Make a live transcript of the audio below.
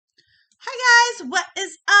Hi guys, what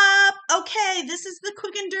is up? Okay, this is the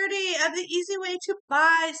quick and dirty of the easy way to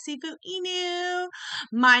buy Sifu Inu.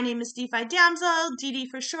 My name is DeFi Damsel, DD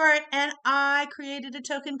for short, and I created a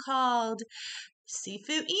token called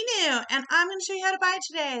Sifu Inu, and I'm going to show you how to buy it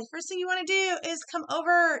today. First thing you want to do is come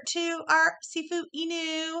over to our Sifu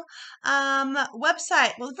Inu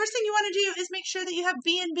website. Well, the first thing you want to do is make sure that you have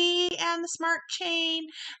BNB and the Smart Chain,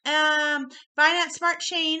 Binance Smart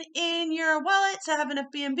Chain in your wallet, so have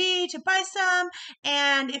enough BNB to buy some.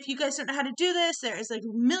 And if you guys don't know how to do this, there is like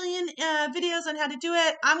a million videos on how to do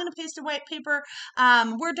it. I'm going to paste a white paper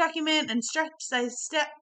Word document and step-by-step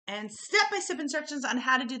instructions on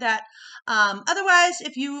how to do that. Otherwise,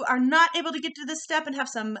 if you are not able to get to this step and have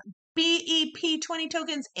some BEP20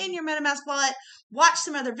 tokens in your MetaMask wallet, watch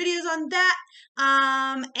some other videos on that.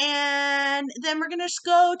 And then we're going to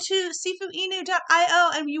go to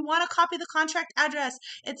sifuinu.io, and you want to copy the contract address.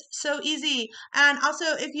 It's so easy. And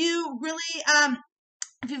also, if you really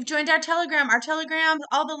if you've joined our Telegram,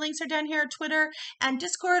 all the links are down here. Twitter and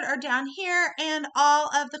Discord are down here, and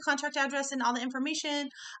all of the contract address and all the information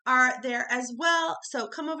are there as well. So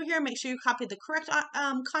come over here, make sure you copy the correct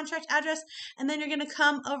contract address, and then you're going to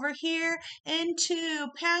come over here into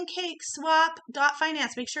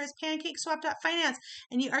PancakeSwap.Finance. Make sure it's PancakeSwap.Finance,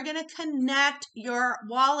 and you are going to connect your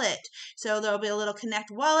wallet. So there'll be a little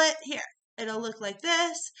connect wallet here. It'll look like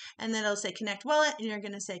this, and then it'll say connect wallet, and you're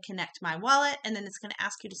going to say connect my wallet, and then it's going to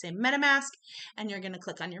ask you to say MetaMask, and you're going to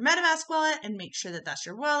click on your MetaMask wallet and make sure that that's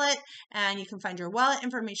your wallet, and you can find your wallet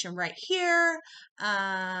information right here.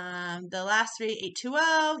 The last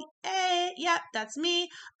 3820, hey, yep, that's me.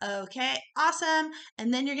 Okay, awesome.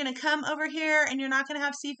 And then you're going to come over here, and you're not going to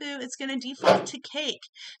have Sifu. It's going to default to Cake.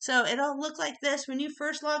 So it'll look like this when you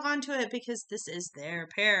first log onto it, because this is their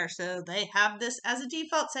pair. So they have this as a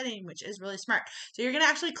default setting, which is really smart. So you're going to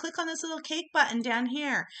actually click on this little Cake button down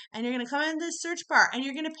here, and you're going to come into the search bar, and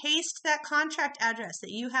you're going to paste that contract address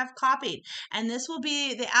that you have copied, and this will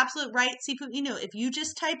be the absolute right Sifu Inu. If you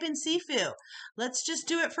just type in Sifu, let's just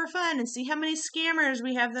do it for fun and see how many scammers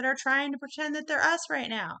we have that are trying to pretend that they're us right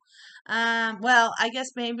now. Well, I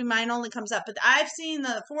guess maybe mine only comes up, but I've seen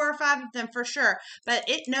the 4 or 5 of them for sure, but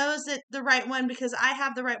it knows that the right one because I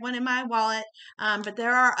have the right one in my wallet. But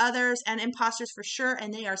there are others and imposters for sure,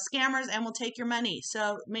 and they are scammers and will take your money.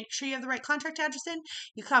 So make sure you have the right contract address in.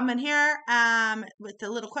 You come in here with the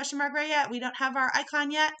little question mark right yet. We don't have our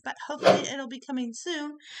icon yet, but hopefully it'll be coming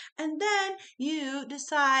soon. And then you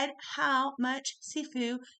decide how much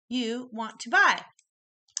Sifu you want to buy.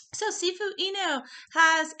 So Sifu Inu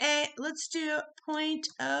has a, let's do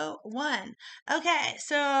 0.01. Okay,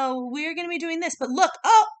 so we're going to be doing this, but look,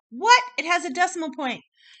 oh, what? It has a decimal point.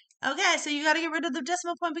 Okay, so you got to get rid of the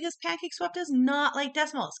decimal point because PancakeSwap does not like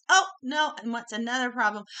decimals. Oh, no, and what's another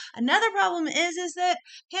problem? Another problem is that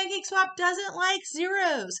PancakeSwap doesn't like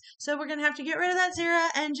zeros. So we're going to have to get rid of that 0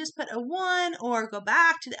 and just put a 1, or go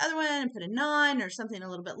back to the other one and put a 9 or something a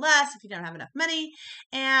little bit less if you don't have enough money.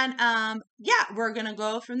 And yeah, we're going to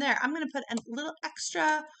go from there. I'm going to put a little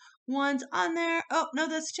extra ones on there. Oh, no,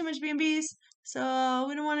 that's too much BNBs. So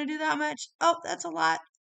we don't want to do that much. Oh, that's a lot.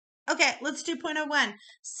 Okay, let's do 0.01.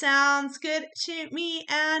 Sounds good to me.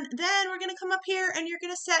 And then we're going to come up here, and you're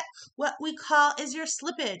going to set what we call is your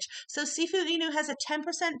slippage. So Sifu Inu has a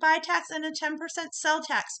 10% buy tax and a 10% sell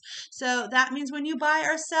tax. So that means when you buy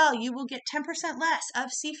or sell, you will get 10% less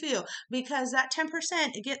of Sifu, because that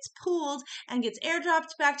 10% it gets pooled and gets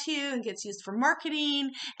airdropped back to you and gets used for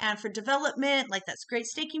marketing and for development, like that great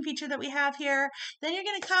staking feature that we have here. Then you're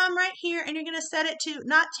going to come right here, and you're going to set it to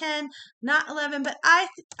not 10, not 11, but I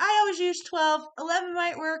always use 12. 11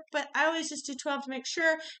 might work, but I always just do 12 to make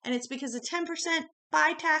sure. And it's because the 10%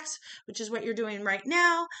 buy tax, which is what you're doing right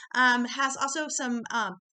now, has also some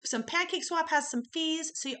PancakeSwap has some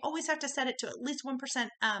fees, so you always have to set it to at least 1%.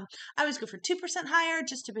 I always go for 2% higher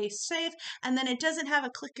just to be safe, and then it doesn't have a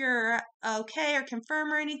click your OK or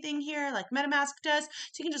confirm or anything here like MetaMask does,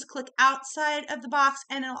 so you can just click outside of the box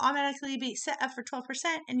and it'll automatically be set up for 12%,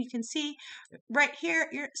 and you can see right here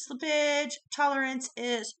your slippage tolerance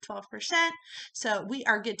is 12%, so we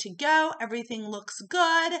are good to go. Everything looks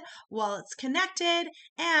good while it's connected,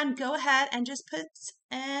 and go ahead and just put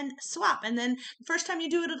and swap. And then the first time you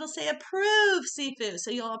do it, it'll say approve Sifu.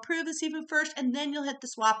 So you'll approve the Sifu first, and then you'll hit the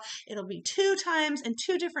swap. It'll be 2 times and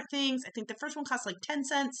 2 different things. I think the first one costs like 10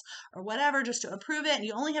 cents or whatever just to approve it. And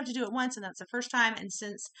you only have to do it once, and that's the first time. And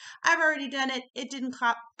since I've already done it, it didn't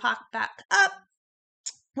pop back up.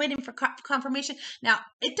 waiting for confirmation. Now,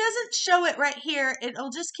 it doesn't show it right here.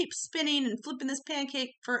 It'll just keep spinning and flipping this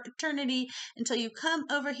pancake for eternity until you come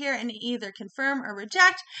over here and either confirm or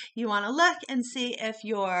reject. You want to look and see if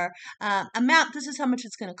your amount, this is how much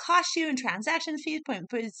it's going to cost you in transaction fees,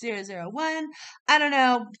 0.001. I don't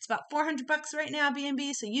know. It's about $400 right now,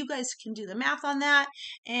 BNB. So you guys can do the math on that.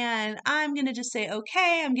 And I'm going to just say,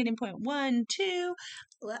 okay, I'm getting 0.12.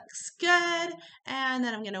 Looks good. And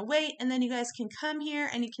then I'm going to wait, and then you guys can come here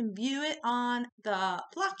and you can view it on the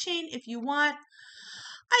blockchain if you want.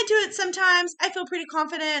 I do it sometimes. I feel pretty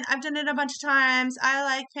confident. I've done it a bunch of times. I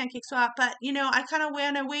like PancakeSwap, but I kind of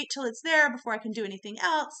want to wait till it's there before I can do anything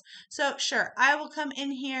else. So sure, I will come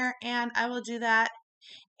in here and I will do that.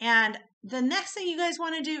 And the next thing you guys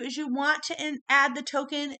want to do is you want to add the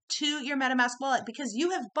token to your MetaMask wallet, because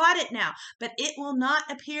you have bought it now, but it will not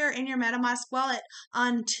appear in your MetaMask wallet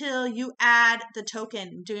until you add the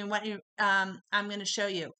token, doing what I'm going to show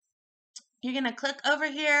you. You're going to click over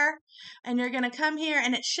here and you're going to come here,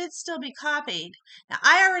 and it should still be copied. Now,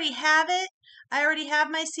 I already have it. I already have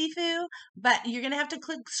my Sifu, but you're going to have to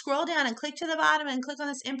scroll down and click to the bottom and click on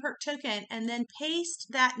this import token, and then paste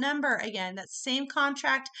that number again, that same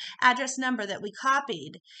contract address number that we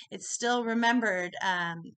copied. It's still remembered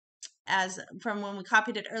as from when we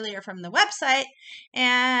copied it earlier from the website.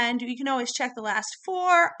 And you can always check the last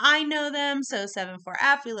four. I know them, so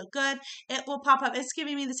 74F, we look good. It will pop up. It's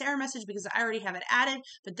giving me this error message because I already have it added,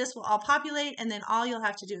 but this will all populate, and then all you'll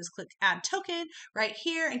have to do is click add token right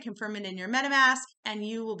here and confirm it in your MetaMask, and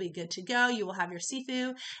you will be good to go. You will have your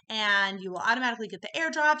Sifu, and you will automatically get the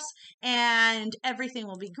airdrops, and everything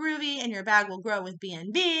will be groovy, and your bag will grow with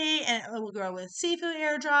BNB, and it will grow with Sifu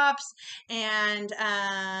airdrops, and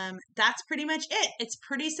that's pretty much it. It's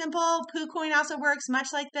pretty simple. PooCoin also works much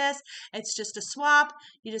like this. It's just a swap.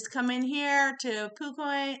 You just come in here to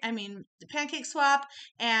the PancakeSwap,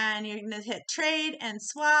 and you're going to hit trade and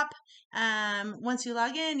swap. Once you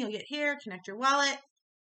log in, you'll get here, connect your wallet.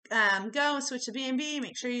 Go and switch to BNB.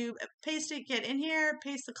 Make sure you paste it, get in here,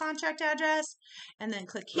 paste the contract address, and then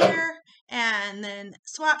click here, and then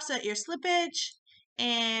swap, set your slippage,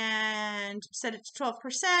 and set it to 12%,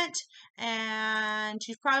 and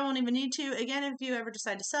you probably won't even need to, again, if you ever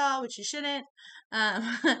decide to sell, which you shouldn't.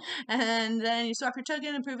 And then you swap your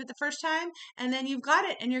token and prove it the first time, and then you've got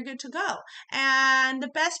it and you're good to go. And the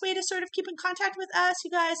best way to sort of keep in contact with us,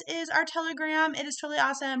 you guys, is our Telegram. It is totally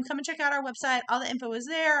awesome. Come and check out our website. All the info is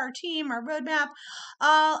there, our team, our roadmap,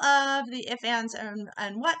 all of the if, ands, and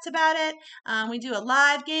what's about it. We do a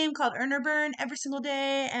live game called Earn or Burn every single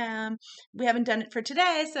day. We haven't done it for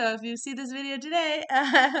today, so if you see this video today,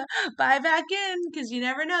 buy back in, because you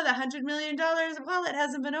never know. The $100 million wallet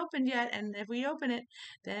hasn't been opened yet, and if we open it,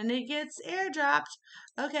 then it gets airdropped.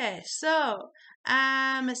 Okay, so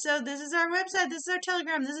this is our website, this is our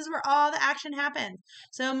Telegram, this is where all the action happens.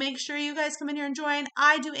 So make sure you guys come in here and join.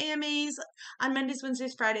 I do AMAs on Mondays,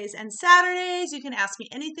 Wednesdays, Fridays, and Saturdays. You can ask me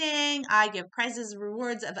anything. I give prizes and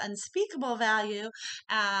rewards of unspeakable value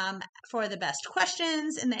for the best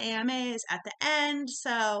questions in the AMAs at the end.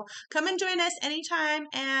 So come and join us anytime,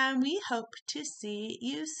 and we hope to see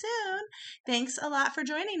you soon. Thanks a lot for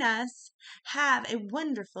joining us. Have a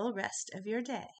wonderful rest of your day.